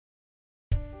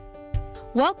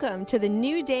Welcome to the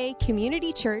New Day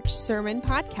Community Church Sermon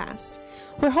Podcast.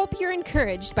 We hope you're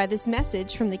encouraged by this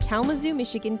message from the Kalamazoo,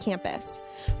 Michigan campus.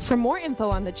 For more info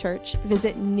on the church,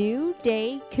 visit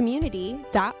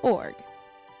newdaycommunity.org.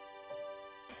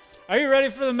 Are you ready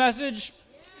for the message?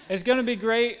 It's going to be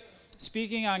great.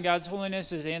 Speaking on God's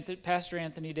holiness is Pastor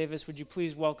Anthony Davis. Would you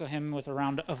please welcome him with a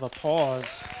round of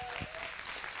applause?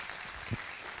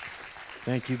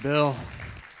 Thank you, Bill.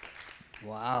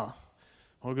 Wow.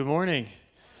 Well, good morning.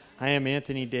 I am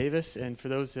Anthony Davis, and for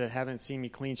those that haven't seen me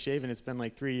clean shaven, it's been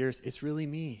like 3 years. It's really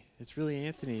me. It's really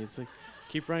Anthony. It's like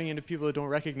keep running into people that don't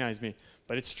recognize me,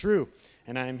 but it's true.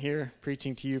 And I am here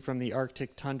preaching to you from the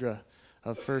Arctic tundra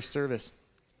of First Service.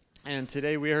 And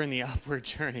today we are in the upward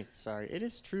journey. Sorry, it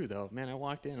is true though. Man, I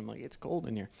walked in, I'm like, it's cold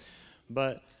in here.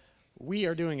 But we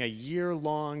are doing a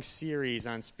year-long series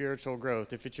on spiritual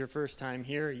growth. If it's your first time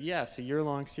here, yes, a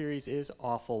year-long series is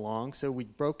awful long. So we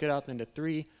broke it up into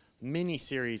 3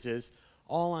 mini-series,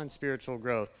 all on spiritual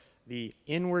growth. The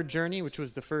inward journey, which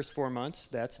was the first 4 months,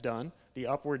 that's done. The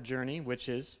upward journey, which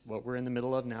is what we're in the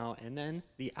middle of now. And then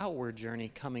the outward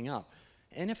journey coming up.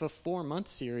 And if a 4-month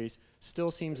series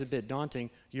still seems a bit daunting,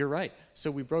 you're right.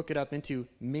 So we broke it up into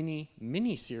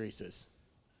mini-series.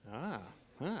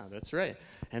 That's right.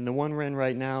 And the one we're in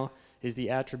right now is the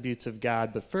attributes of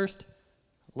God. But first,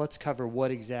 let's cover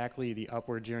what exactly the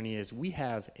upward journey is. We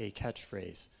have a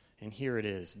catchphrase, and here it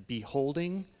is: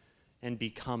 beholding and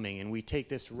becoming. And we take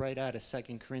this right out of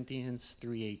 2 Corinthians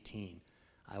 3:18.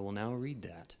 I will now read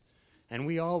that. And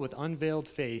we all, with unveiled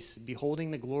face,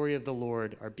 beholding the glory of the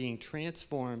Lord, are being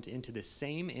transformed into the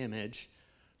same image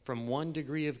from one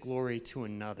degree of glory to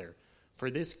another. For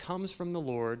this comes from the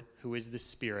Lord, who is the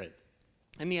Spirit.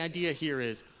 And the idea here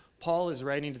is, Paul is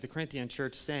writing to the Corinthian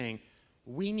church saying,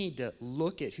 we need to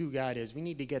look at who God is. We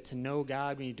need to get to know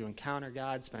God. We need to encounter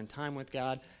God, spend time with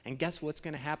God. And guess what's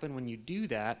going to happen when you do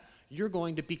that? You're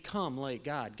going to become like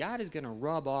God. God is going to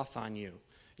rub off on you.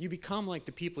 You become like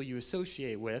the people you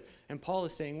associate with. And Paul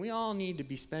is saying we all need to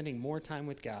be spending more time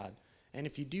with God. And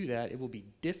if you do that, it will be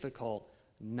difficult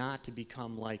not to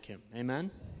become like him. Amen?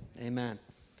 Amen.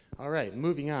 All right,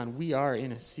 moving on. We are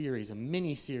in a series, a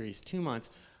mini-series, 2 months,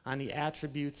 on the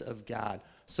attributes of God.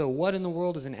 So what in the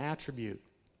world is an attribute?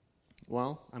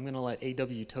 Well, I'm going to let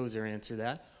A.W. Tozer answer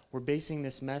that. We're basing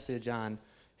this message on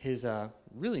his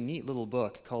really neat little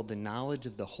book called The Knowledge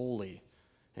of the Holy.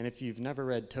 And if you've never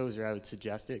read Tozer, I would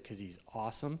suggest it because he's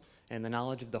awesome. And The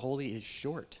Knowledge of the Holy is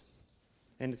short.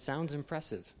 And it sounds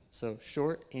impressive. So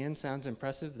short and sounds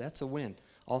impressive, that's a win.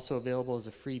 Also available as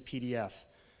a free PDF.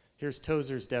 Here's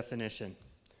Tozer's definition.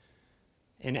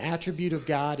 An attribute of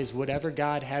God is whatever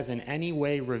God has in any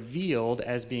way revealed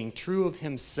as being true of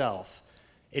himself.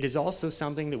 It is also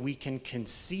something that we can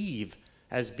conceive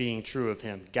as being true of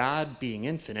him. God, being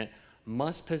infinite,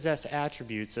 must possess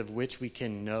attributes of which we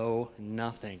can know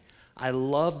nothing. I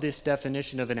love this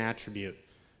definition of an attribute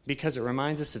because it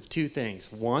reminds us of 2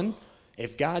 things. One,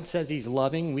 if God says he's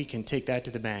loving, we can take that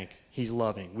to the bank. He's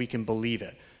loving. We can believe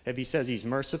it. If he says he's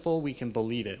merciful, we can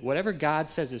believe it. Whatever God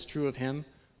says is true of him,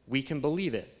 we can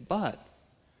believe it. But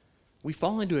we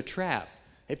fall into a trap.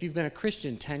 If you've been a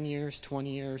Christian 10 years, 20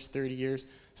 years, 30 years,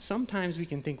 sometimes we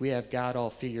can think we have God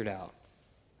all figured out.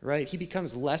 Right? He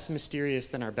becomes less mysterious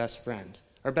than our best friend.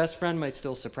 Our best friend might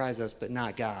still surprise us, but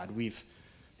not God. We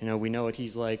know what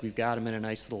he's like. We've got him in a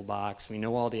nice little box. We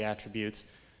know all the attributes.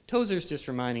 Tozer's just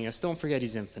reminding us, don't forget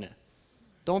he's infinite.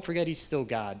 Don't forget he's still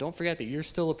God. Don't forget that you're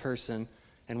still a person.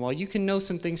 And while you can know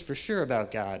some things for sure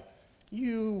about God,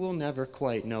 you will never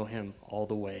quite know him all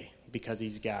the way because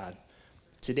he's God.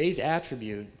 Today's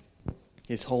attribute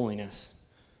is holiness.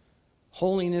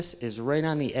 Holiness is right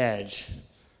on the edge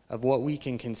of what we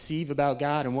can conceive about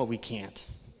God and what we can't.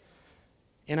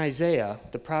 In Isaiah,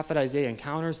 the prophet Isaiah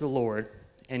encounters the Lord,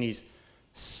 and he's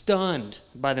stunned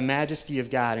by the majesty of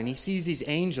God, and he sees these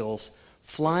angels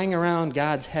flying around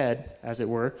God's head, as it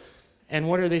were, and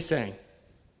what are they saying?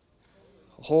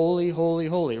 Holy, holy,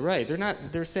 holy. Right,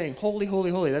 they're saying holy, holy,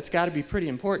 holy. That's got to be pretty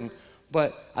important,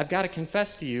 but I've got to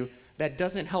confess to you, that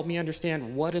doesn't help me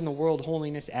understand what in the world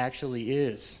holiness actually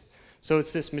is. So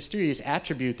it's this mysterious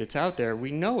attribute that's out there.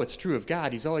 We know it's true of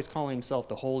God. He's always calling himself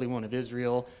the Holy One of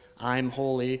Israel. I'm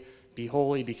holy. Be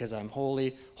holy because I'm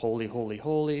holy. Holy, holy,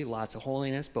 holy. Lots of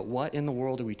holiness. But what in the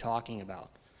world are we talking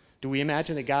about? Do we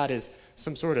imagine that God is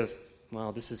some sort of,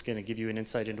 well, this is going to give you an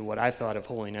insight into what I've thought of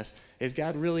holiness. Is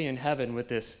God really in heaven with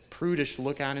this prudish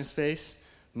look on his face,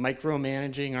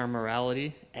 micromanaging our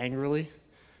morality angrily?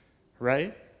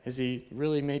 Right? Is he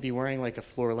really maybe wearing like a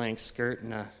floor-length skirt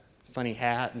and a funny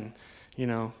hat and,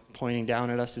 pointing down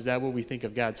at us? Is that what we think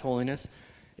of God's holiness?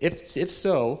 If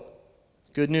so,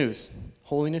 good news.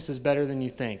 Holiness is better than you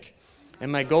think.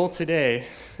 And my goal today,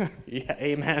 yeah,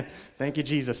 amen. Thank you,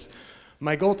 Jesus.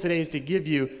 My goal today is to give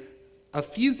you a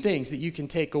few things that you can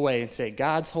take away and say,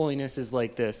 God's holiness is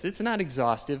like this. It's not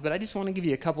exhaustive, but I just want to give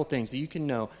you a couple things that you can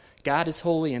know. God is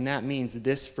holy, and that means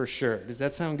this for sure. Does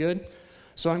that sound good?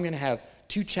 So I'm going to have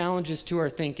 2 challenges to our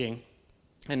thinking,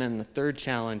 and then the third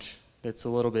challenge that's a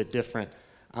little bit different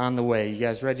on the way. You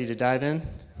guys ready to dive in?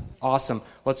 Awesome.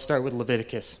 Let's start with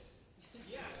Leviticus.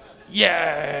 Yes.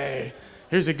 Yay!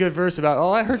 Here's a good verse about,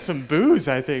 I heard some boos,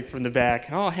 I think, from the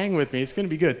back. Oh, hang with me. It's going to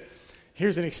be good.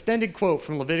 Here's an extended quote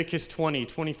from Leviticus 20,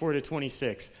 24 to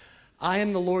 26. I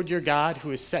am the Lord your God who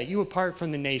has set you apart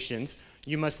from the nations.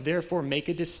 You must therefore make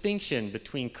a distinction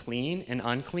between clean and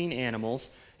unclean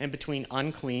animals and between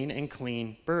unclean and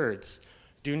clean birds.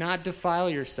 Do not defile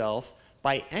yourself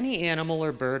by any animal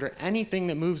or bird or anything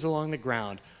that moves along the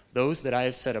ground, those that I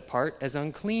have set apart as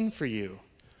unclean for you.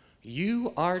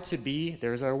 You are to be,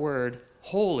 there's our word,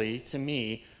 holy to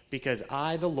me, because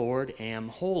I, the Lord, am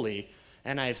holy,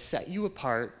 and I have set you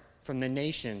apart from the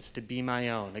nations to be my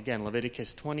own. Again,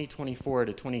 Leviticus 20, 24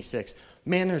 to 26.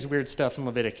 Man, there's weird stuff in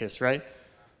Leviticus, right?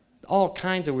 All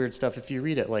kinds of weird stuff if you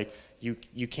read it, like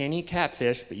you can't eat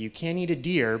catfish, but you can eat a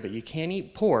deer, but you can't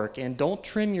eat pork, and don't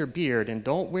trim your beard, and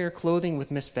don't wear clothing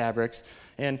with misfabrics,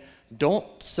 and don't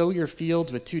sow your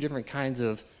fields with 2 different kinds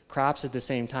of crops at the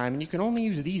same time, and you can only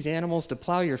use these animals to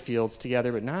plow your fields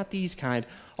together, but not these kind.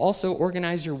 Also,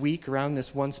 organize your week around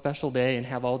this one special day and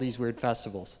have all these weird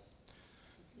festivals.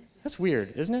 That's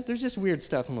weird, isn't it? There's just weird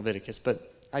stuff in Leviticus,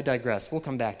 but I digress. We'll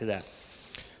come back to that.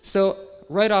 So,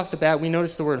 right off the bat, we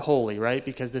notice the word holy, right?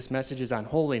 Because this message is on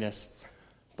holiness.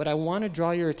 But I want to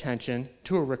draw your attention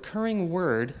to a recurring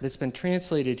word that's been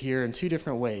translated here in 2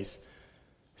 different ways.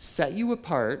 Set you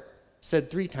apart,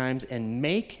 said 3 times, and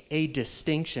make a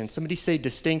distinction. Somebody say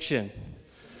distinction.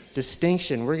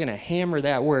 Distinction. We're going to hammer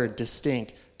that word,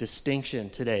 distinction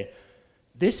today.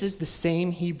 This is the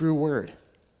same Hebrew word.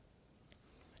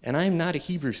 And I am not a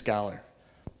Hebrew scholar,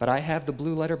 but I have the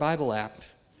Blue Letter Bible app,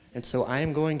 and so I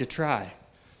am going to try.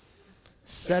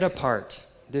 Set apart.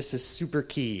 This is super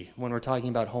key when we're talking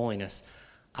about holiness.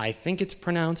 I think it's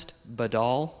pronounced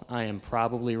Badal. I am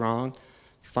probably wrong.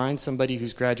 Find somebody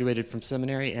who's graduated from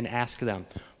seminary and ask them.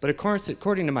 But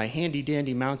according to my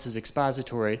handy-dandy Mounce's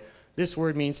expository, this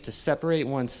word means to separate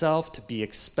oneself, to be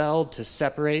expelled, to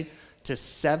separate, to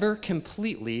sever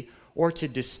completely, or to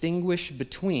distinguish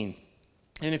between.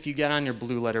 And if you get on your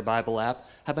Blue Letter Bible app,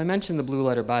 have I mentioned the Blue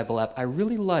Letter Bible app? I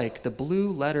really like the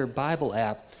Blue Letter Bible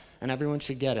app, and everyone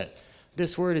should get it.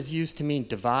 This word is used to mean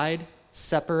divide,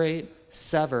 separate,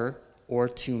 sever, or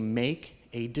to make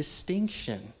a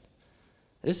distinction.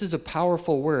 This is a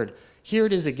powerful word. Here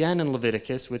it is again in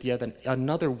Leviticus with yet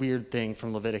another weird thing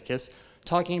from Leviticus,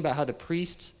 talking about how the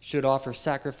priests should offer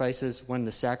sacrifices when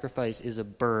the sacrifice is a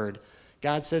bird.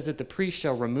 God says that the priest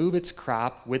shall remove its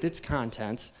crop with its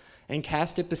contents and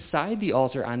cast it beside the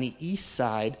altar on the east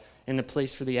side in the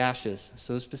place for the ashes.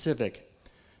 So specific.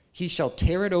 He shall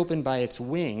tear it open by its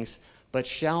wings, but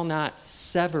shall not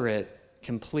sever it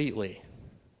completely.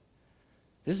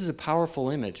 This is a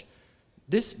powerful image.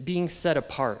 This being set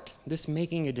apart, this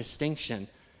making a distinction,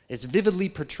 is vividly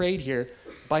portrayed here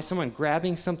by someone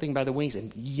grabbing something by the wings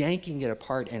and yanking it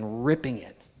apart and ripping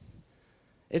it.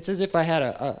 It's as if I had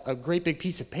a great big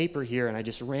piece of paper here and I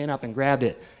just ran up and grabbed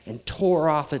it and tore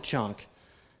off a chunk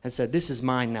and said, this is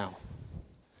mine now.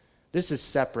 This is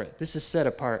separate. This is set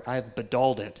apart. I've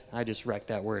bedalled it. I just wrecked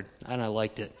that word and I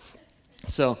liked it.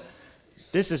 So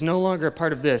this is no longer a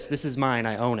part of this. This is mine.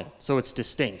 I own it. So it's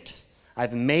distinct.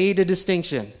 I've made a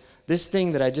distinction. This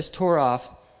thing that I just tore off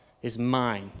is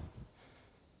mine.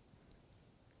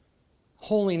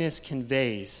 Holiness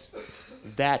conveys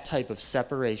that type of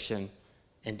separation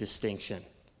and distinction.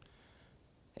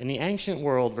 In the ancient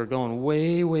world, we're going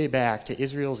way, way back to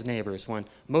Israel's neighbors. When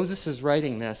Moses is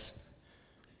writing this,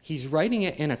 he's writing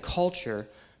it in a culture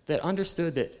that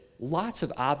understood that lots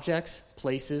of objects,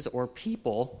 places, or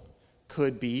people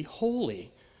could be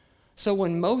holy. So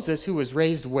when Moses, who was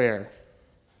raised where?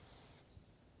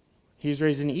 He was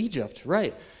raised in Egypt,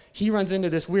 right? He runs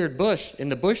into this weird bush,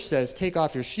 and the bush says, take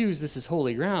off your shoes, this is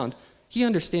holy ground. He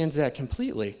understands that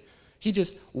completely. He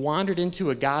just wandered into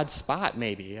a God spot,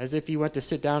 maybe, as if he went to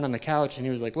sit down on the couch, and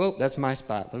he was like, whoa, that's my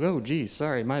spot. Like, oh, geez,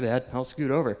 sorry, my bad, I'll scoot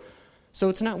over. So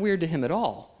it's not weird to him at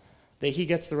all that he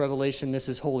gets the revelation this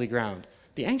is holy ground.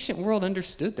 The ancient world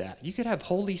understood that. You could have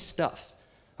holy stuff,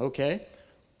 okay?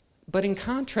 But in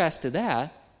contrast to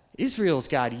that, Israel's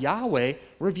God, Yahweh,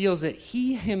 reveals that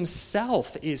he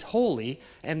himself is holy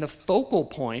and the focal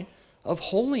point of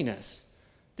holiness.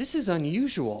 This is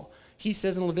unusual. He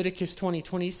says in Leviticus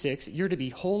 20:26, you're to be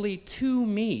holy to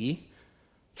me,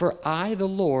 for I, the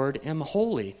Lord, am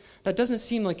holy. That doesn't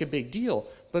seem like a big deal,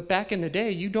 but back in the day,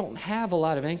 you don't have a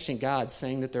lot of ancient gods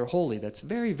saying that they're holy. That's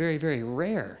very, very, very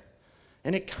rare.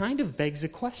 And it kind of begs a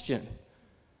question.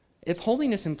 If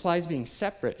holiness implies being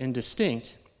separate and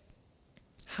distinct,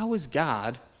 how is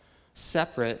God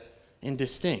separate and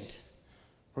distinct?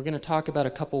 We're going to talk about a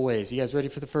couple ways. You guys ready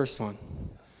for the first one?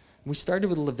 We started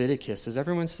with Leviticus. Is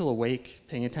everyone still awake,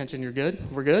 paying attention? You're good?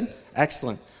 We're good?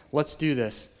 Excellent. Let's do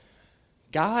this.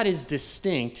 God is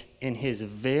distinct in his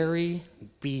very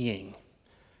being.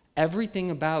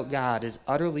 Everything about God is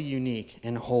utterly unique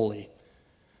and holy.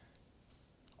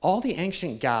 All the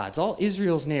ancient gods, all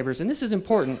Israel's neighbors, and this is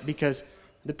important because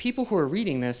the people who are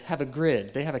reading this have a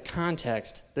grid. They have a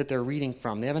context that they're reading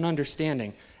from. They have an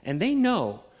understanding. And they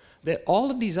know that all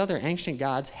of these other ancient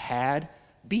gods had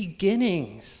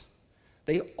beginnings.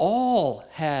 They all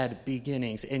had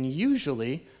beginnings. And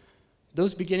usually,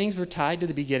 those beginnings were tied to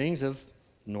the beginnings of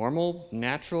normal,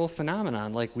 natural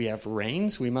phenomenon. Like we have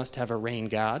rains, we must have a rain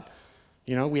god.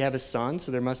 You know, we have a sun,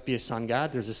 so there must be a sun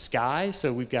god. There's a sky,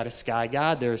 so we've got a sky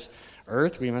god. There's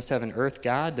earth, we must have an earth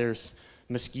god. There's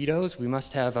mosquitoes, we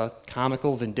must have a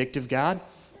comical, vindictive god.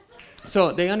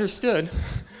 So they understood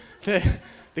that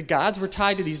the gods were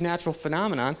tied to these natural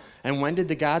phenomenon. And when did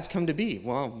the gods come to be?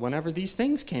 Well, whenever these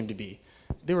things came to be.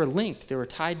 They were linked, they were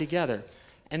tied together.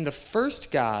 And the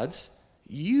first gods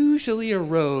usually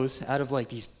arose out of like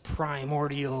these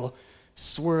primordial,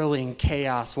 swirling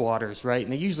chaos waters, right?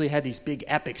 And they usually had these big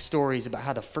epic stories about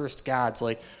how the first gods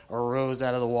like arose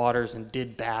out of the waters and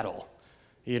did battle,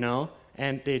 you know?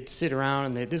 And they'd sit around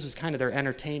and this was kind of their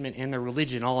entertainment and their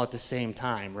religion all at the same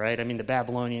time, right? I mean, the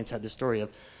Babylonians had the story of,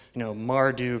 you know,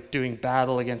 Marduk doing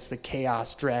battle against the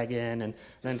chaos dragon and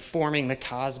then forming the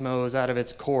cosmos out of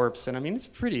its corpse. And I mean, it's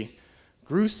pretty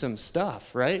gruesome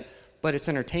stuff, right? But it's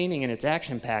entertaining and it's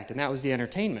action-packed, and that was the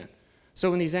entertainment. So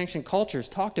when these ancient cultures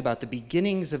talked about the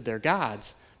beginnings of their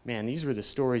gods, man, these were the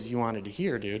stories you wanted to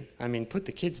hear, dude. I mean, put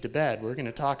the kids to bed. We're going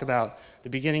to talk about the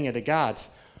beginning of the gods.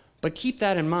 But keep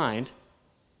that in mind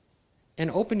and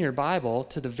open your Bible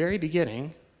to the very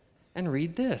beginning and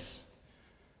read this.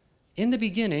 In the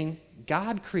beginning,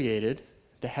 God created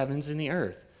the heavens and the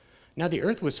earth. Now the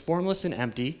earth was formless and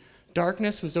empty.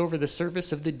 Darkness was over the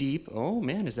surface of the deep. Oh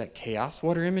man, is that chaos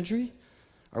water imagery?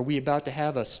 Are we about to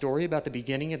have a story about the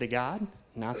beginning of the God?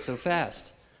 Not so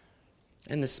fast.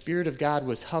 And the Spirit of God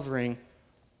was hovering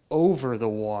over the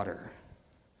water.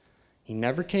 He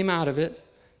never came out of it.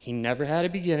 He never had a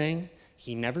beginning.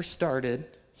 He never started.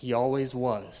 He always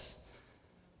was.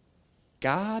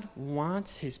 God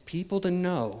wants his people to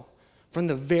know from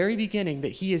the very beginning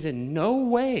that he is in no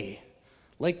way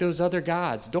like those other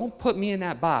gods. Don't put me in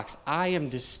that box. I am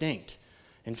distinct.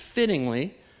 And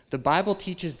fittingly, the Bible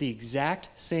teaches the exact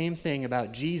same thing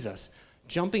about Jesus.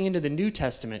 Jumping into the New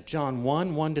Testament, John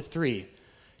 1:1-3.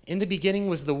 In the beginning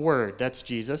was the Word, that's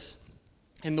Jesus.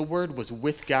 And the Word was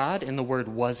with God, and the Word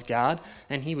was God,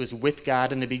 and he was with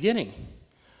God in the beginning.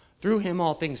 Through him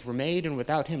all things were made, and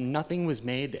without him nothing was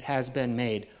made that has been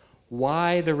made.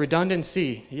 Why the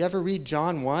redundancy? You ever read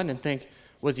John 1 and think,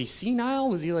 was he senile?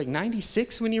 Was he like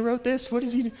 96 when he wrote this? What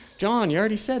is he? John, you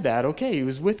already said that. Okay, he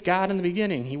was with God in the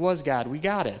beginning. He was God. We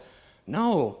got it.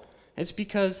 No, it's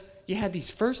because you had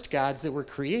these first gods that were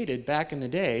created back in the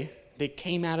day. They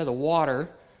came out of the water,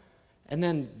 and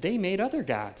then they made other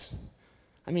gods.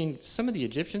 I mean, some of the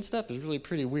Egyptian stuff is really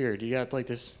pretty weird. You got like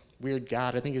this weird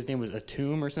god, I think his name was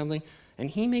Atum or something, and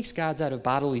he makes gods out of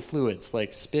bodily fluids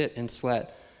like spit and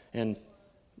sweat and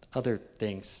other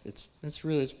things.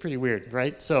 It's pretty weird,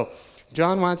 right? So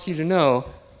John wants you to know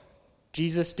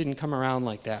Jesus didn't come around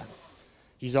like that.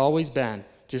 He's always been,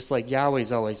 just like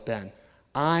Yahweh's always been.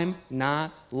 I'm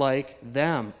not like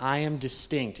them. I am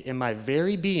distinct. In my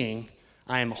very being,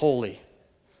 I am holy.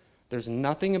 There's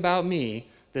nothing about me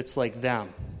that's like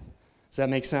them. Does that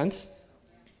make sense?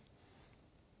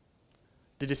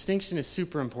 The distinction is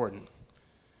super important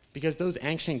because those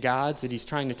ancient gods that he's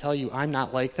trying to tell you, I'm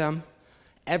not like them,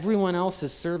 everyone else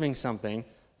is serving something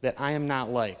that I am not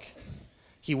like.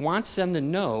 He wants them to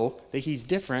know that he's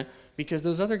different because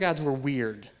those other gods were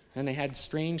weird and they had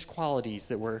strange qualities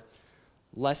that were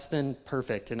less than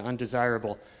perfect and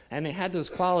undesirable. And they had those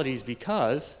qualities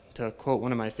because, to quote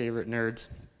one of my favorite nerds,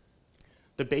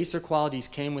 the baser qualities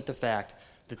came with the fact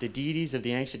that the deities of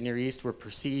the ancient Near East were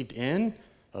perceived in,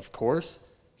 of course,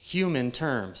 human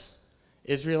terms.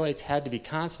 Israelites had to be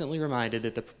constantly reminded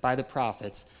that by the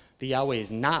prophets that Yahweh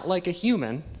is not like a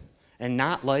human and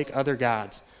not like other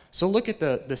gods. So look at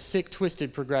the sick,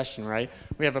 twisted progression, right?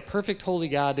 We have a perfect holy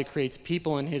God that creates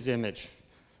people in his image,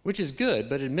 which is good,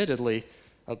 but admittedly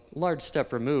a large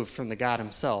step removed from the God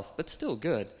himself, but still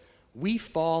good. We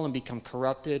fall and become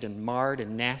corrupted and marred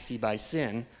and nasty by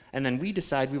sin, and then we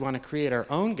decide we want to create our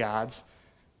own gods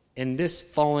in this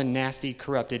fallen, nasty,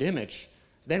 corrupted image.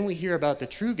 Then we hear about the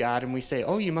true God and we say,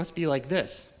 oh, you must be like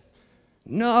this.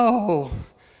 No!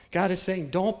 God is saying,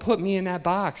 don't put me in that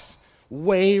box.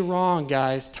 Way wrong,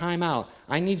 guys. Time out.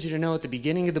 I need you to know at the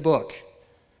beginning of the book,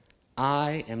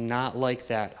 I am not like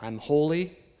that. I'm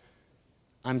holy.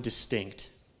 I'm distinct.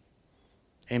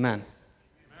 Amen.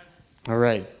 All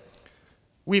right.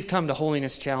 We've come to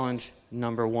Holiness Challenge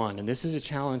number 1, and this is a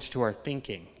challenge to our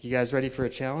thinking. You guys ready for a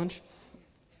challenge?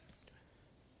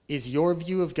 Is your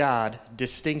view of God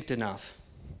distinct enough,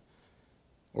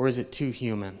 or is it too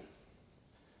human?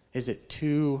 Is it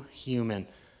too human?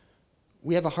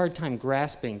 We have a hard time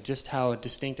grasping just how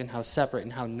distinct and how separate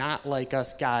and how not like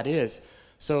us God is.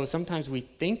 So sometimes we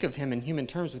think of him in human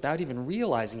terms without even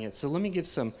realizing it. So let me give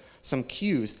some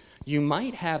cues. You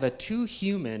might have a too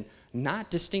human,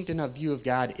 not distinct enough view of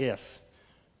God if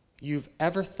you've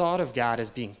ever thought of God as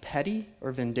being petty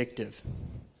or vindictive.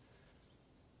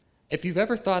 If you've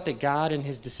ever thought that God and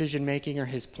his decision-making or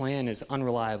his plan is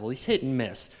unreliable, he's hit and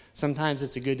miss. Sometimes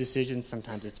it's a good decision,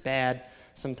 sometimes it's bad,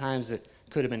 sometimes it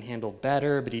could have been handled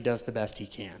better, but he does the best he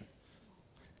can.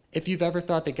 If you've ever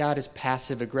thought that God is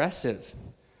passive-aggressive,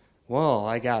 well,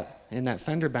 I got in that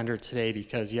fender bender today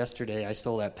because yesterday I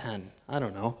stole that pen. I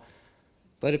don't know.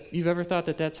 But if you've ever thought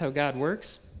that that's how God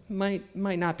works, might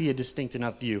not be a distinct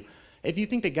enough view. If you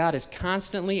think that God is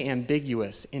constantly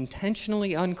ambiguous,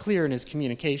 intentionally unclear in his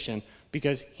communication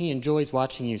because he enjoys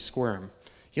watching you squirm.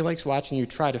 He likes watching you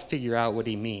try to figure out what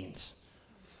he means.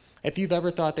 If you've ever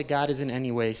thought that God is in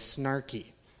any way snarky,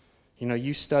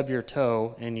 you stub your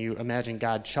toe and you imagine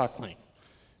God chuckling.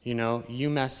 You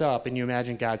mess up and you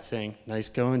imagine God saying, nice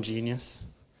going, genius.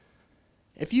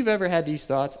 If you've ever had these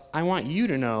thoughts, I want you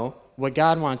to know what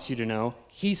God wants you to know.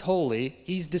 He's holy,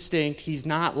 he's distinct, he's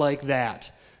not like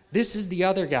that. This is the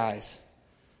other guys.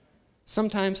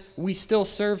 Sometimes we still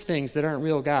serve things that aren't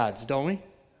real gods, don't we?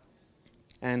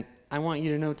 And I want you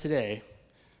to know today,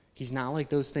 he's not like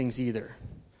those things either.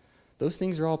 Those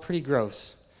things are all pretty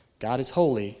gross. God is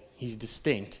holy, he's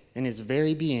distinct. In his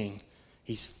very being,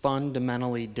 he's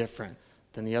fundamentally different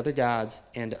than the other gods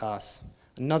and us.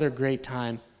 Another great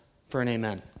time for an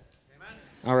amen. Amen.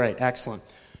 All right, excellent.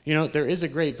 There is a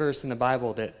great verse in the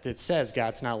Bible that says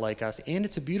God's not like us, and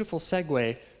it's a beautiful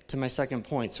segue to my second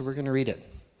point, so we're going to read it.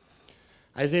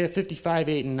 Isaiah 55,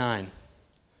 8 and 9.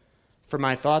 For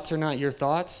my thoughts are not your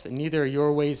thoughts, and neither are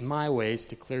your ways my ways,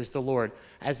 declares the Lord.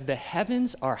 As the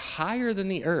heavens are higher than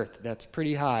the earth, that's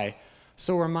pretty high,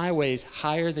 so are my ways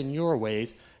higher than your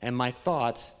ways, and my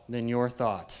thoughts than your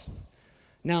thoughts.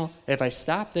 Now, if I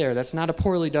stop there, that's not a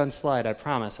poorly done slide, I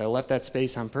promise. I left that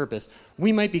space on purpose.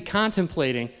 We might be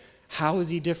contemplating, how is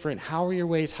he different? How are your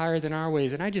ways higher than our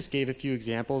ways? And I just gave a few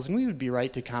examples, and we would be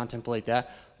right to contemplate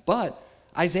that. But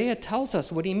Isaiah tells us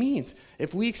what he means.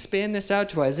 If we expand this out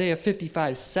to Isaiah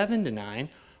 55, 7 to 9,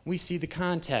 we see the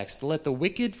context. Let the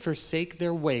wicked forsake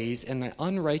their ways, and the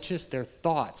unrighteous their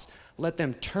thoughts. Let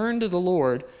them turn to the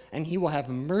Lord, and he will have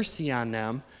mercy on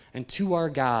them, and to our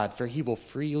God, for he will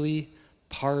freely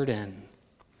pardon.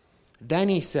 Then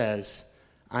he says,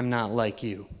 I'm not like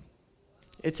you.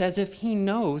 It's as if he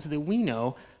knows that we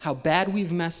know how bad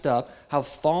we've messed up, how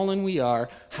fallen we are,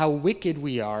 how wicked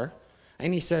we are.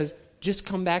 And he says, just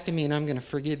come back to me and I'm going to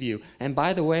forgive you. And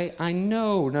by the way, I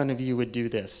know none of you would do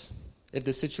this if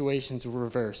the situations were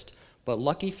reversed. But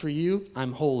lucky for you,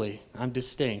 I'm holy. I'm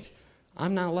distinct.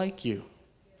 I'm not like you.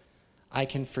 I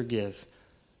can forgive.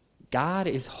 God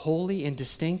is holy and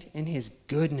distinct in his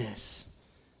goodness.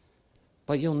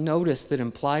 But you'll notice that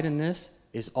implied in this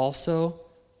is also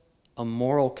a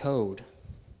moral code.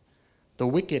 The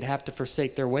wicked have to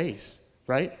forsake their ways,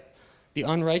 right? The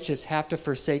unrighteous have to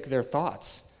forsake their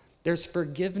thoughts. There's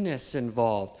forgiveness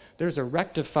involved. There's a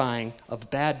rectifying of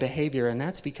bad behavior, and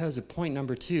that's because of point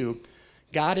number 2.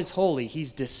 God is holy.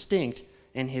 He's distinct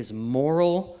in his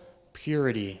moral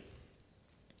purity.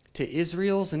 To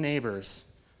Israel's neighbors,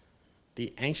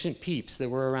 the ancient peeps that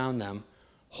were around them,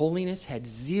 holiness had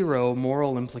 0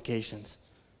 moral implications.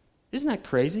 Isn't that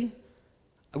crazy?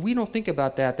 We don't think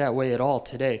about that way at all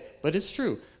today, but it's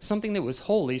true. Something that was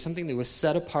holy, something that was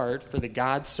set apart for the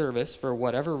God's service for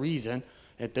whatever reason,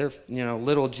 at their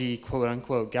little g, quote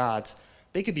unquote, gods,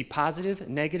 they could be positive,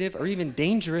 negative, or even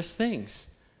dangerous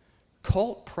things.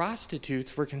 Cult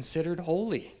prostitutes were considered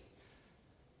holy.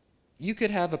 You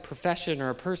could have a profession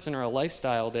or a person or a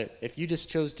lifestyle that if you just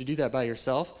chose to do that by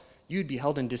yourself, you'd be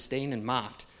held in disdain and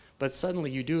mocked. But suddenly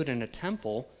you do it in a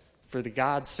temple for the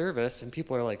God's service, and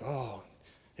people are like, oh,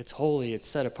 it's holy, it's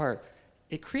set apart.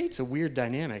 It creates a weird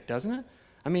dynamic, doesn't it?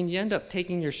 I mean, you end up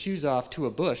taking your shoes off to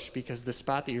a bush because the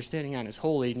spot that you're standing on is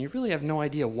holy, and you really have no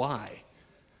idea why.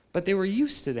 But they were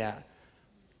used to that.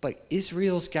 But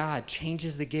Israel's God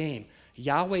changes the game.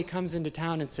 Yahweh comes into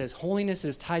town and says, holiness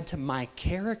is tied to my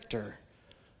character.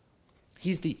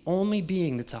 He's the only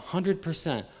being that's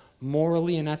 100%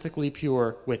 morally and ethically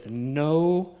pure with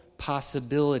no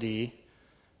possibility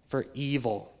for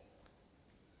evil.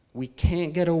 We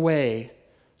can't get away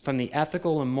from the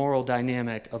ethical and moral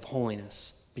dynamic of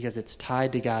holiness because it's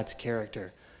tied to God's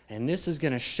character. And this is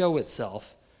going to show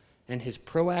itself in his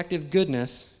proactive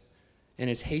goodness and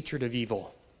his hatred of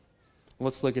evil.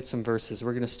 Let's look at some verses.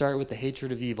 We're going to start with the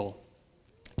hatred of evil.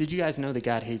 Did you guys know that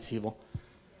God hates evil?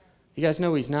 You guys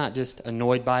know he's not just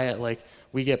annoyed by it, like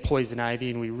we get poison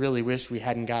ivy and we really wish we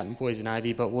hadn't gotten poison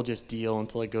ivy, but we'll just deal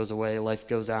until it goes away, life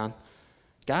goes on.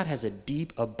 God has a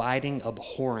deep, abiding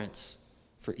abhorrence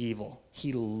for evil.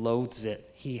 He loathes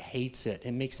it. He hates it.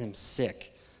 It makes him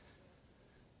sick.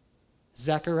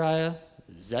 Zechariah,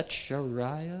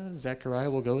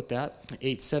 we'll go with that,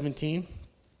 8:17.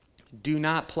 Do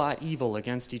not plot evil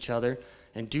against each other,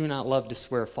 and do not love to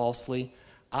swear falsely.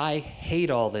 I hate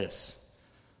all this,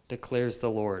 declares the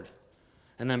Lord.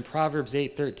 And then Proverbs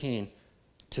 8:13.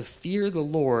 To fear the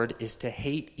Lord is to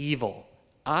hate evil.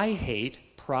 I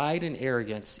hate pride and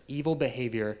arrogance, evil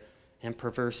behavior, and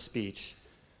perverse speech.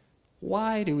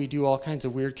 Why do we do all kinds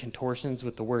of weird contortions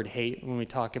with the word hate when we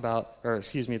talk about,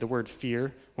 the word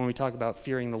fear, when we talk about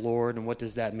fearing the Lord, and what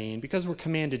does that mean? Because we're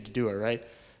commanded to do it, right?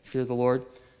 Fear the Lord.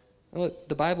 Well,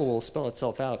 the Bible will spell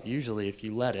itself out usually if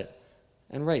you let it.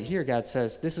 And right here, God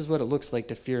says, this is what it looks like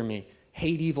to fear me.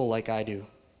 Hate evil like I do.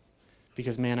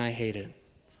 Because, man, I hate it.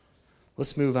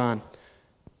 Let's move on.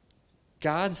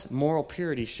 God's moral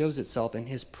purity shows itself in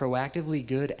his proactively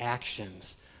good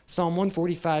actions. Psalm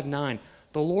 145:9.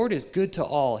 The Lord is good to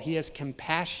all. He has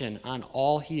compassion on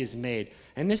all he has made.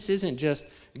 And this isn't just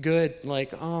good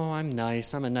like, oh, I'm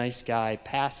nice, I'm a nice guy,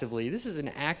 passively. This is an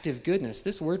active goodness.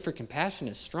 This word for compassion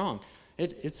is strong.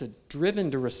 It's driven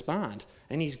to respond.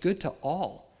 And he's good to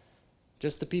all.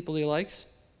 Just the people he likes?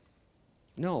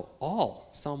 No,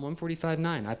 all. Psalm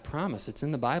 145:9. I promise. It's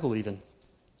in the Bible even.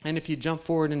 And if you jump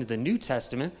forward into the New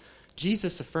Testament,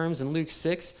 Jesus affirms in Luke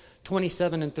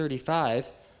 6:27 and 35,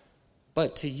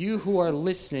 but to you who are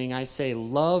listening, I say,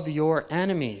 love your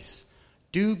enemies.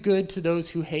 Do good to those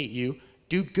who hate you.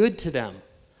 Do good to them.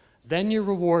 Then your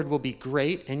reward will be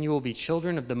great, and you will be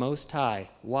children of the Most High.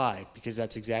 Why? Because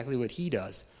that's exactly what he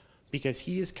does. Because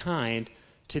he is kind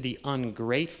to the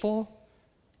ungrateful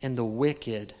and the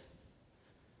wicked.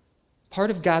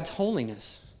 Part of God's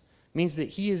holiness means that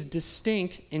he is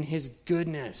distinct in his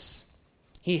goodness.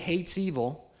 He hates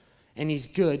evil, and he's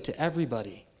good to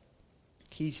everybody.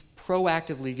 He's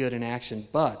proactively good in action,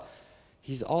 but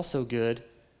he's also good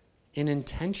in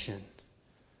intention.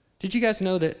 Did you guys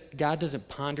know that God doesn't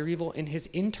ponder evil? In his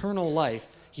internal life,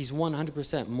 he's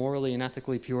 100% morally and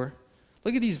ethically pure.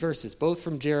 Look at these verses, both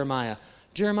from Jeremiah.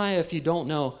 Jeremiah, if you don't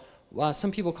know,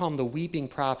 some people call him the weeping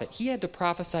prophet. He had to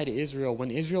prophesy to Israel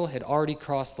when Israel had already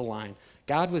crossed the line.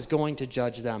 God was going to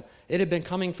judge them. It had been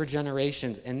coming for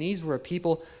generations, and these were a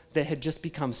people that had just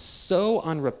become so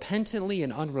unrepentantly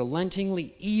and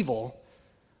unrelentingly evil,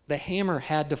 the hammer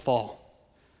had to fall.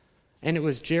 And it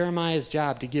was Jeremiah's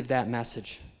job to give that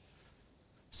message.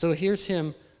 So here's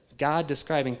God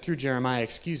describing through Jeremiah,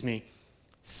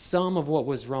 some of what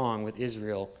was wrong with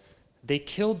Israel. They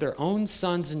killed their own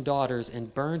sons and daughters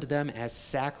and burned them as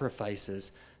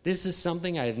sacrifices. This is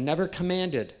something I have never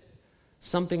commanded.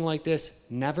 Something like this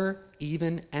never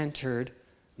even entered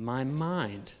my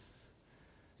mind.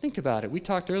 Think about it. We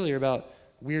talked earlier about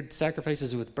weird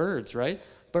sacrifices with birds, right?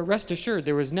 But rest assured,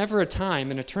 there was never a time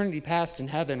in eternity past in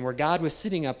heaven where God was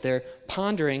sitting up there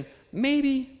pondering,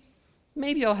 maybe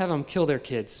I'll have them kill their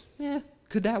kids.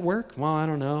 Could that work? Well, I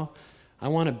don't know. I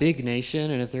want a big nation,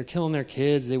 and if they're killing their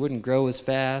kids, they wouldn't grow as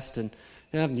fast. And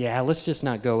let's just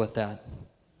not go with that.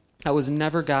 That was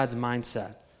never God's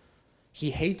mindset. He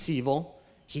hates evil.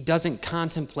 He doesn't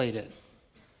contemplate it.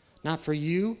 Not for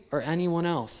you or anyone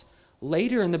else.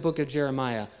 Later in the book of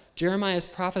Jeremiah is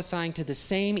prophesying to the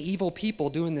same evil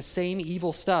people doing the same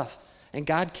evil stuff. And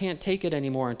God can't take it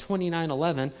anymore. In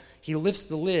 29:11, he lifts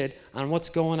the lid on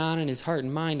what's going on in his heart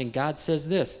and mind, and God says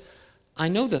this, I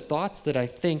know the thoughts that I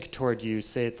think toward you,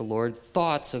 saith the Lord,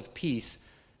 thoughts of peace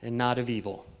and not of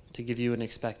evil, to give you an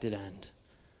expected end.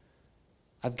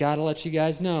 I've got to let you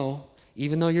guys know,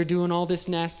 even though you're doing all this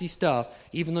nasty stuff,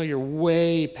 even though you're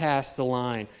way past the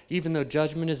line, even though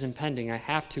judgment is impending, I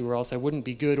have to or else I wouldn't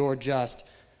be good or just,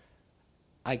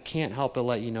 I can't help but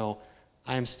let you know,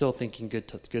 I am still thinking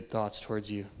good thoughts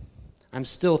towards you. I'm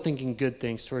still thinking good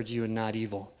things towards you and not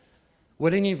evil.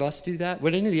 Would any of us do that?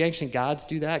 Would any of the ancient gods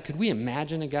do that? Could we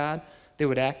imagine a God that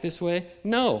would act this way?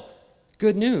 No.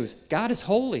 Good news. God is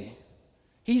holy.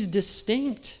 He's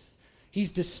distinct.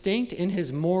 He's distinct in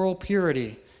his moral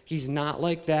purity. He's not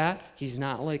like that. He's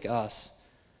not like us.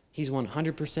 He's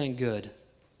 100% good.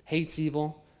 Hates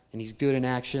evil, and he's good in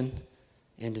action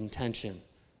and intention.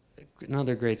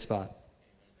 Another great spot.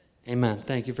 Amen.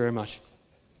 Thank you very much.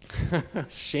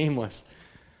 Shameless.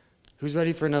 Who's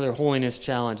ready for another holiness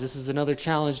challenge? This is another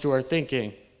challenge to our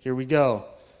thinking. Here we go.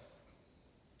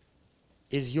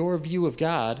 Is your view of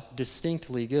God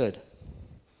distinctly good?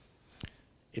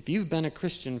 If you've been a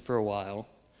Christian for a while,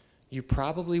 you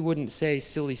probably wouldn't say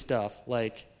silly stuff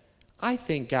like, I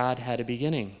think God had a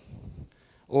beginning.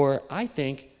 Or, I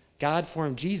think God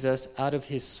formed Jesus out of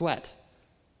his sweat.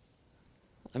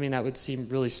 I mean, that would seem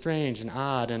really strange and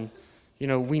odd, and,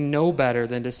 we know better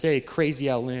than to say crazy,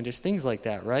 outlandish things like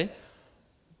that, right?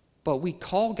 But we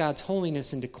call God's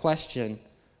holiness into question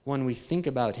when we think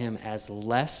about him as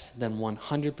less than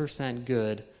 100%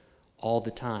 good all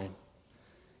the time.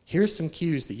 Here's some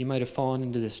cues that you might have fallen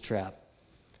into this trap.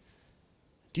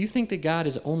 Do you think that God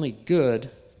is only good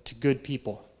to good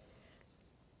people?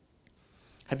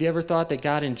 Have you ever thought that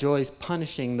God enjoys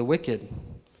punishing the wicked?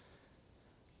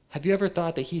 Have you ever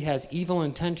thought that he has evil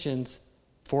intentions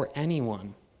for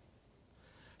anyone?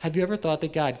 Have you ever thought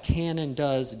that God can and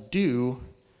does do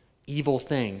evil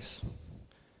things?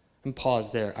 And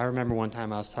pause there. I remember one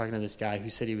time I was talking to this guy who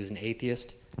said he was an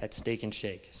atheist at Steak and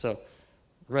Shake. So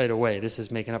right away, this is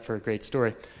making up for a great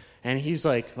story. And he's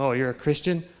like, oh, you're a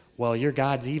Christian? Well, your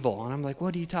God's evil. And I'm like,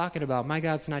 what are you talking about? My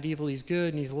God's not evil. He's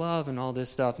good and he's love and all this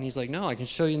stuff. And he's like, no, I can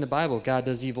show you in the Bible God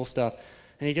does evil stuff.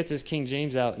 And he gets his King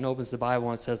James out and opens the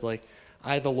Bible and it says, like,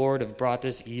 I, the Lord, have brought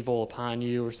this evil upon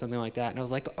you or something like that. And I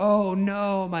was like, oh,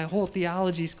 no, my whole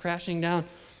theology's crashing down.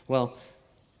 Well,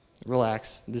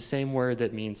 relax. The same word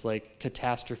that means like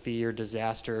catastrophe or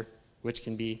disaster, which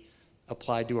can be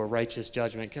applied to a righteous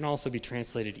judgment, can also be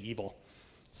translated evil.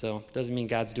 So it doesn't mean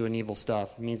God's doing evil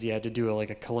stuff. It means he had to do a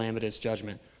calamitous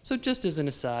judgment. So just as an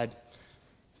aside,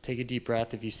 take a deep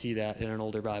breath if you see that in an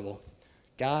older Bible.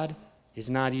 God is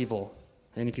not evil.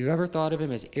 And if you've ever thought of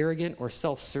him as arrogant or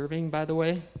self-serving, by the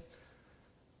way,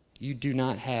 you do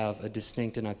not have a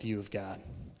distinct enough view of God.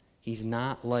 He's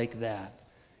not like that.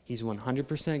 He's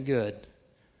 100% good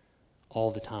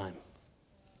all the time.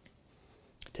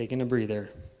 Taking a breather.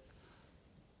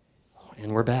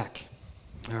 And we're back.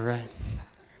 All right.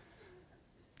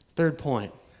 Third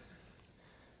point.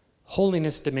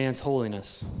 Holiness demands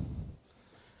holiness.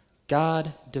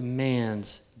 God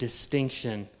demands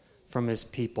distinction from his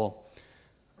people.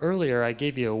 Earlier, I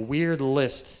gave you a weird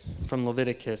list from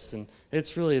Leviticus, and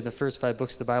it's really the first 5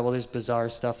 books of the Bible. There's bizarre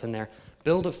stuff in there.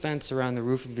 Build a fence around the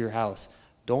roof of your house.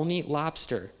 Don't eat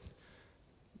lobster.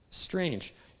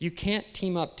 Strange. You can't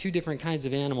team up 2 different kinds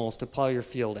of animals to plow your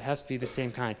field. It has to be the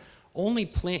same kind. Only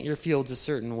plant your fields a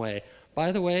certain way.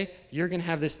 By the way, you're going to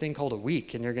have this thing called a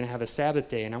week, and you're going to have a Sabbath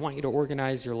day, and I want you to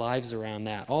organize your lives around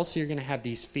that. Also, you're going to have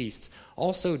these feasts.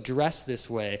 Also, dress this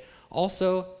way.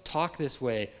 Also, talk this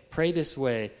way, pray this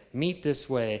way, meet this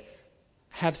way,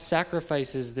 have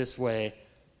sacrifices this way.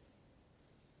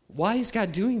 Why is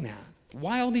God doing that?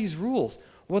 Why all these rules?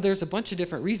 Well, there's a bunch of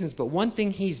different reasons, but one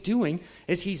thing he's doing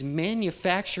is he's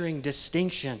manufacturing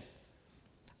distinction.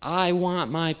 I want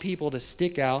my people to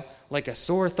stick out like a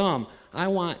sore thumb. I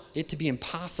want it to be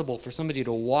impossible for somebody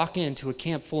to walk into a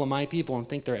camp full of my people and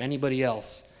think they're anybody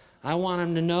else. I want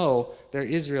them to know they're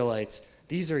Israelites.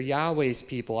 These are Yahweh's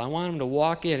people. I want them to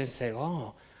walk in and say,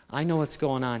 oh, I know what's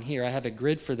going on here. I have a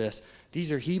grid for this.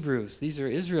 These are Hebrews. These are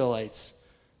Israelites.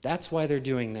 That's why they're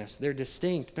doing this. They're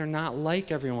distinct. They're not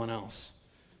like everyone else.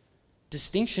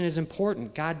 Distinction is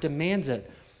important. God demands it.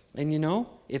 And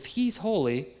if he's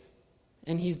holy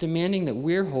and he's demanding that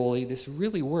we're holy, this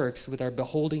really works with our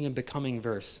beholding and becoming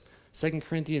verse. 2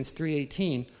 Corinthians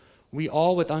 3:18, we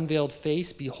all with unveiled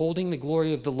face, beholding the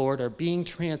glory of the Lord, are being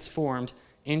transformed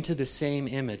into the same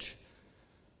image.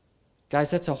 Guys,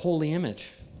 that's a holy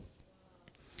image.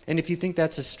 And if you think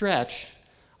that's a stretch,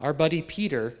 our buddy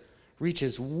Peter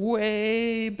reaches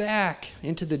way back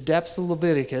into the depths of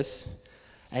Leviticus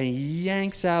and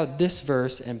yanks out this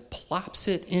verse and plops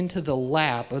it into the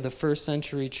lap of the first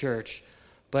century church.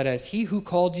 But as he who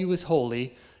called you is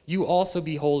holy, you also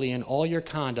be holy in all your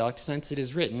conduct, since it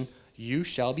is written, you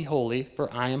shall be holy,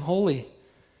 for I am holy.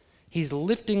 He's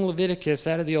lifting Leviticus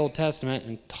out of the Old Testament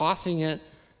and tossing it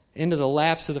into the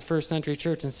laps of the first century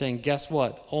church and saying, guess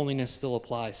what? Holiness still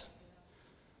applies.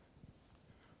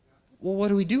 Well, what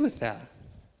do we do with that?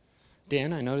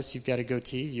 Dan, I noticed you've got a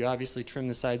goatee. You obviously trimmed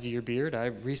the sides of your beard. I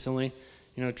recently,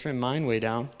 trimmed mine way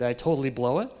down. Did I totally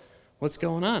blow it? What's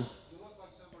going on? You look like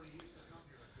somebody who used to come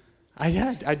here a few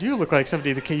years ago. I do look like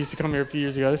somebody that used to come here a few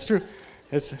years ago. That's true.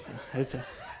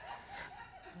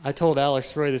 I told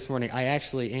Alex Roy this morning, I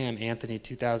actually am Anthony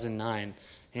 2009.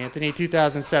 Anthony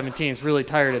 2017 is really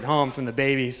tired at home from the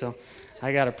baby, so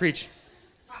I got to preach.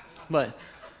 But,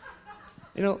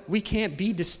 we can't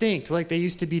be distinct like they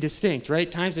used to be distinct, right?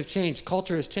 Times have changed.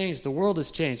 Culture has changed. The world has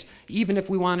changed. Even if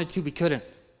we wanted to, we couldn't.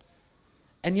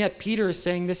 And yet Peter is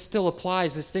saying this still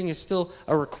applies. This thing is still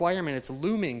a requirement. It's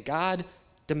looming. God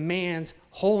demands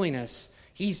holiness.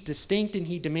 He's distinct and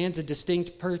he demands a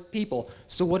distinct people.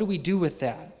 So what do we do with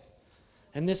that?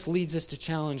 And this leads us to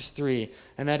challenge 3,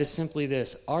 and that is simply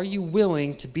this. Are you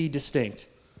willing to be distinct?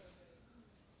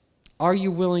 Are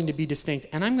you willing to be distinct?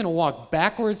 And I'm going to walk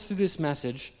backwards through this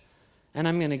message, and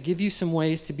I'm going to give you some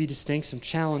ways to be distinct, some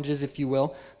challenges, if you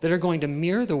will, that are going to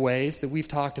mirror the ways that we've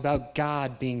talked about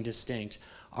God being distinct.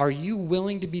 Are you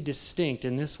willing to be distinct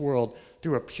in this world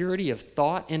through a purity of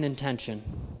thought and intention?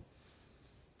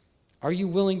 Are you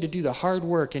willing to do the hard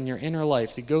work in your inner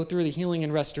life, to go through the healing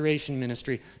and restoration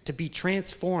ministry, to be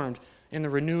transformed in the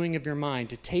renewing of your mind,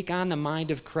 to take on the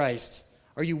mind of Christ?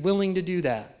 Are you willing to do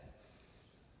that?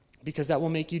 Because that will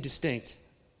make you distinct.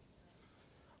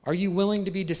 Are you willing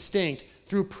to be distinct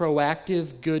through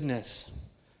proactive goodness?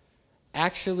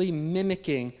 Actually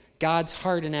mimicking God's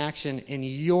heart in action in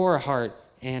your heart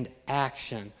and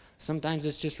action. Sometimes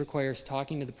this just requires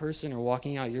talking to the person or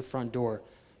walking out your front door.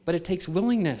 But it takes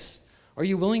willingness. Are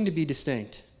you willing to be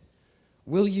distinct?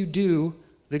 Will you do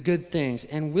the good things?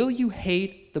 And will you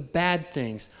hate the bad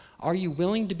things? Are you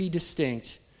willing to be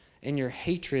distinct in your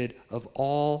hatred of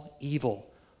all evil?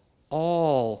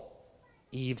 All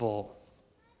evil.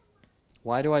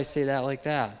 Why do I say that like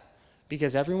that?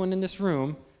 Because everyone in this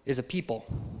room is a people.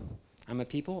 I'm a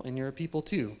people and you're a people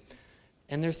too.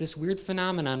 And there's this weird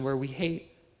phenomenon where we hate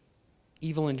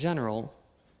evil in general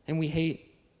and we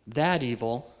hate that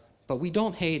evil, but we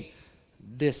don't hate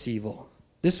this evil.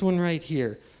 This one right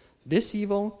here. This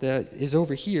evil that is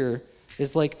over here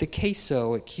is like the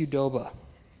queso at Qdoba.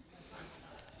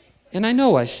 And I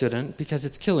know I shouldn't because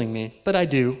it's killing me, but I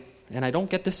do. And I don't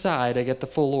get the side, I get the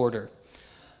full order.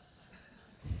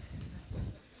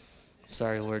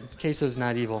 Sorry, Lord. Queso's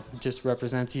not evil. It just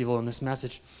represents evil in this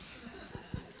message.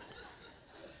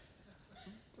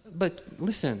 But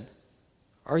listen,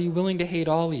 are you willing to hate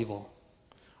all evil?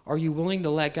 Are you willing to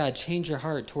let God change your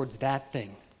heart towards that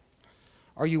thing?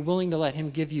 Are you willing to let him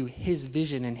give you his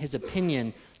vision and his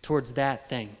opinion towards that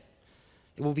thing?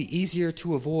 It will be easier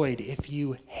to avoid if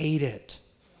you hate it.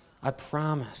 I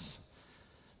promise.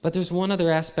 But there's one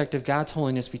other aspect of God's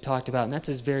holiness we talked about, and that's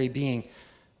his very being.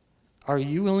 Are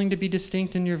you willing to be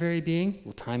distinct in your very being?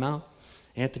 Well, time out.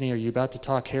 Anthony, are you about to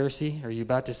talk heresy? Are you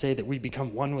about to say that we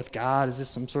become one with God? Is this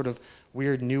some sort of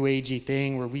weird new agey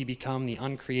thing where we become the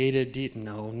uncreated?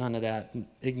 No, none of that.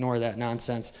 Ignore that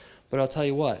nonsense. But I'll tell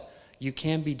you what. You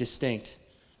can be distinct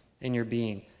in your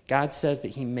being. God says that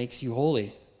he makes you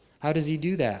holy. How does he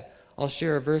do that? I'll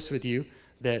share a verse with you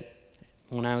that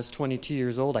when I was 22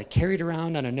 years old, I carried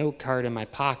around on a note card in my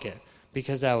pocket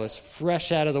because I was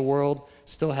fresh out of the world,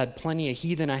 still had plenty of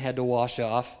heathen I had to wash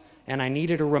off, and I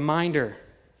needed a reminder.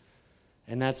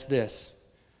 And that's this.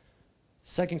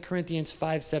 2 Corinthians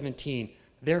 5:17.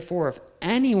 Therefore, if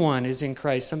anyone is in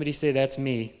Christ, somebody say, that's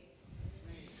me.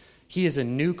 He is a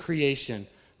new creation.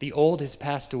 The old has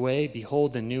passed away.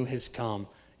 Behold, the new has come.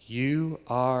 You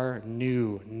are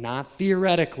new, not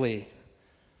theoretically.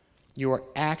 You are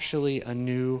actually a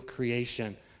new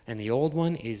creation. And the old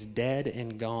one is dead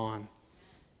and gone.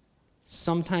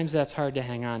 Sometimes that's hard to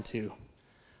hang on to.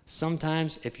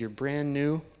 Sometimes if you're brand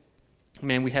new,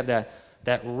 man, we have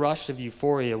that rush of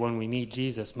euphoria when we meet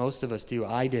Jesus. Most of us do.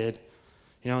 I did.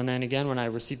 And then again, when I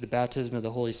received the baptism of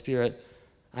the Holy Spirit,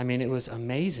 it was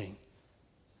amazing.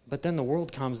 But then the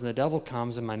world comes and the devil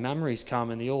comes and my memories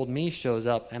come and the old me shows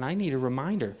up and I need a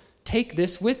reminder. Take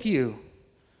this with you.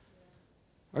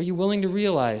 Are you willing to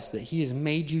realize that he has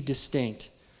made you distinct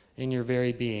in your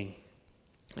very being?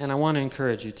 And I want to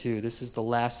encourage you too. This is the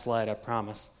last slide, I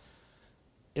promise.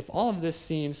 If all of this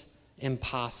seems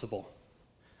impossible,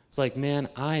 it's like, man,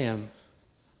 I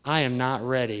am not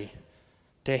ready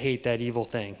to hate that evil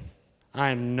thing.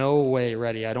 I am no way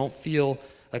ready. I don't feel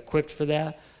equipped for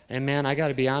that. And man, I got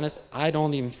to be honest, I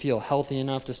don't even feel healthy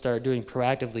enough to start doing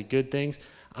proactively good things.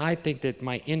 I think that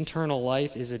my internal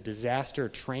life is a disaster, a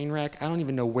train wreck. I don't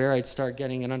even know where I'd start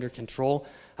getting it under control.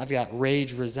 I've got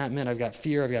rage, resentment, I've got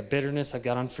fear, I've got bitterness, I've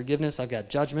got unforgiveness, I've got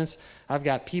judgments, I've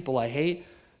got people I hate.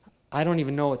 I don't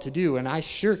even know what to do, and I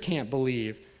sure can't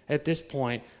believe at this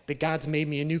point that God's made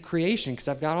me a new creation because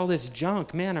I've got all this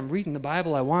junk. Man, I'm reading the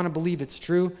Bible. I want to believe it's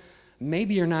true.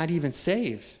 Maybe you're not even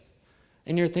saved.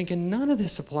 And you're thinking, none of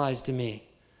this applies to me.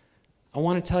 I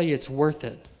want to tell you it's worth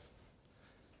it.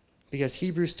 Because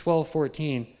Hebrews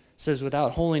 12:14 says,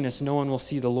 without holiness, no one will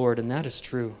see the Lord. And that is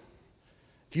true.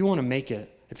 If you want to make it,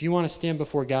 if you want to stand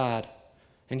before God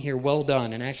and hear well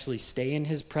done and actually stay in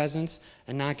his presence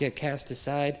and not get cast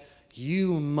aside,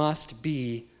 you must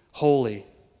be holy.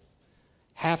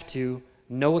 Have to,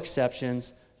 no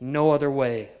exceptions, no other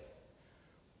way.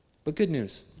 But good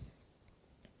news.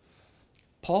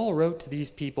 Paul wrote to these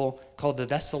people called the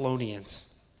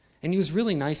Thessalonians, and he was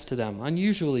really nice to them,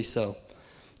 unusually so.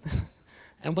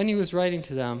 And when he was writing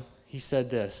to them, he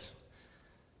said this: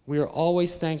 we are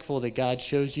always thankful that God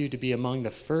chose you to be among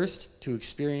the first to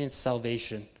experience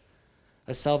salvation,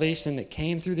 a salvation that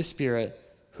came through the Spirit,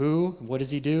 who, what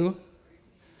does he do?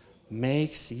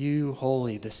 Makes you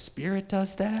holy. The Spirit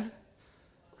does that?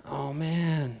 Oh,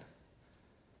 man.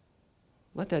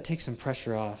 Let that take some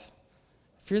pressure off.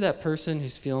 If you're that person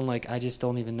who's feeling like, I just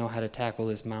don't even know how to tackle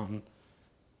this mountain,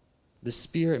 the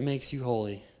Spirit makes you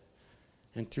holy,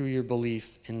 and through your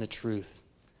belief in the truth.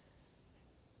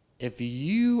 If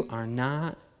you are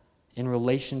not in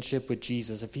relationship with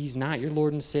Jesus, if he's not your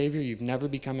Lord and Savior, you've never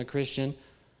become a Christian,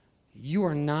 you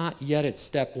are not yet at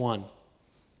step one.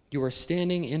 You are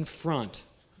standing in front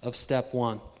of step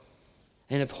one.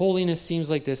 And if holiness seems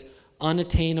like this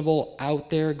unattainable, out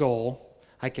there goal,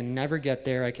 I can never get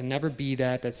there, I can never be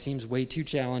that seems way too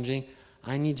challenging,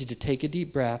 I need you to take a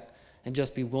deep breath and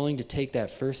just be willing to take that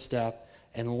first step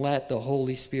and let the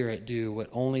Holy Spirit do what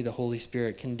only the Holy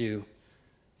Spirit can do.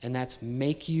 And that's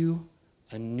make you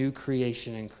a new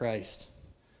creation in Christ.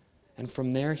 And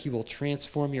from there, he will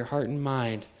transform your heart and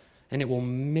mind, and it will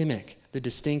mimic the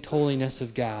distinct holiness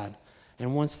of God.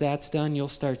 And once that's done, you'll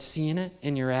start seeing it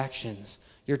in your actions.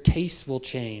 Your tastes will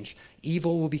change.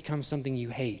 Evil will become something you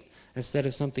hate instead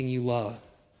of something you love.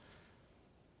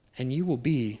 And you will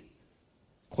be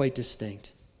quite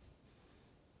distinct.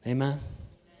 Amen?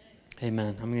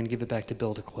 Amen. I'm going to give it back to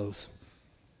Bill to close.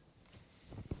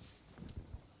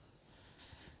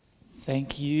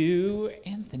 Thank you,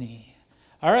 Anthony.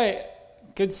 All right.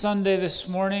 Good Sunday this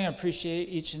morning. I appreciate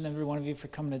each and every one of you for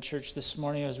coming to church this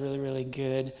morning. It was really, really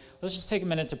good. Let's just take a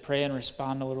minute to pray and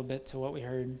respond a little bit to what we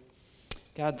heard.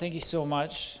 God, thank you so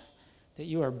much that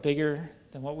you are bigger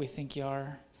than what we think you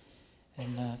are.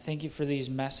 And thank you for these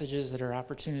messages that are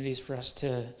opportunities for us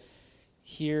to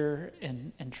hear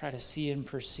and try to see and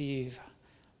perceive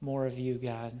more of you,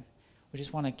 God. We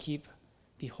just want to keep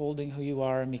beholding who you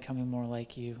are and becoming more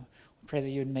like you. We pray that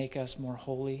you would make us more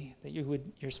holy, that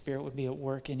your Spirit would be at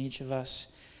work in each of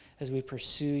us as we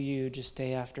pursue you just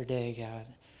day after day, God.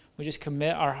 We just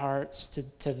commit our hearts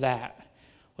to that,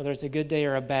 whether it's a good day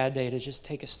or a bad day, to just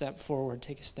take a step forward,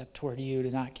 take a step toward you,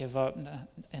 to not give up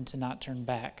and to not turn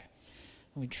back.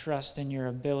 And we trust in your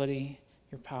ability,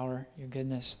 your power, your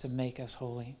goodness to make us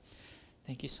holy.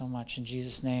 Thank you so much. In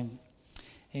Jesus' name,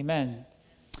 amen.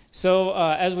 So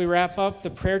as we wrap up, the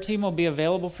prayer team will be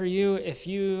available for you. If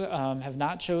you have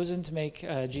not chosen to make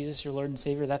Jesus your Lord and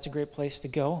Savior, that's a great place to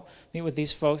go. Meet with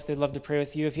these folks. They'd love to pray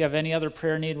with you. If you have any other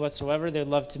prayer need whatsoever, they'd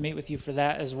love to meet with you for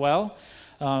that as well.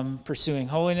 Pursuing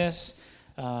holiness,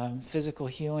 physical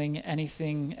healing,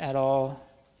 anything at all,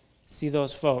 see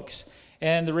those folks.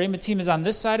 And the Rhema team is on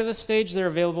this side of the stage. They're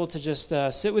available to just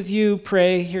sit with you,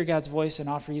 pray, hear God's voice, and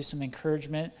offer you some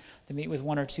encouragement. They meet with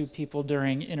one or two people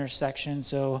during intersection,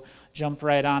 so jump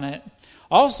right on it.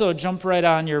 Also, jump right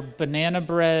on your banana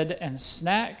bread and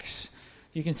snacks.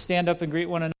 You can stand up and greet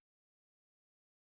one another.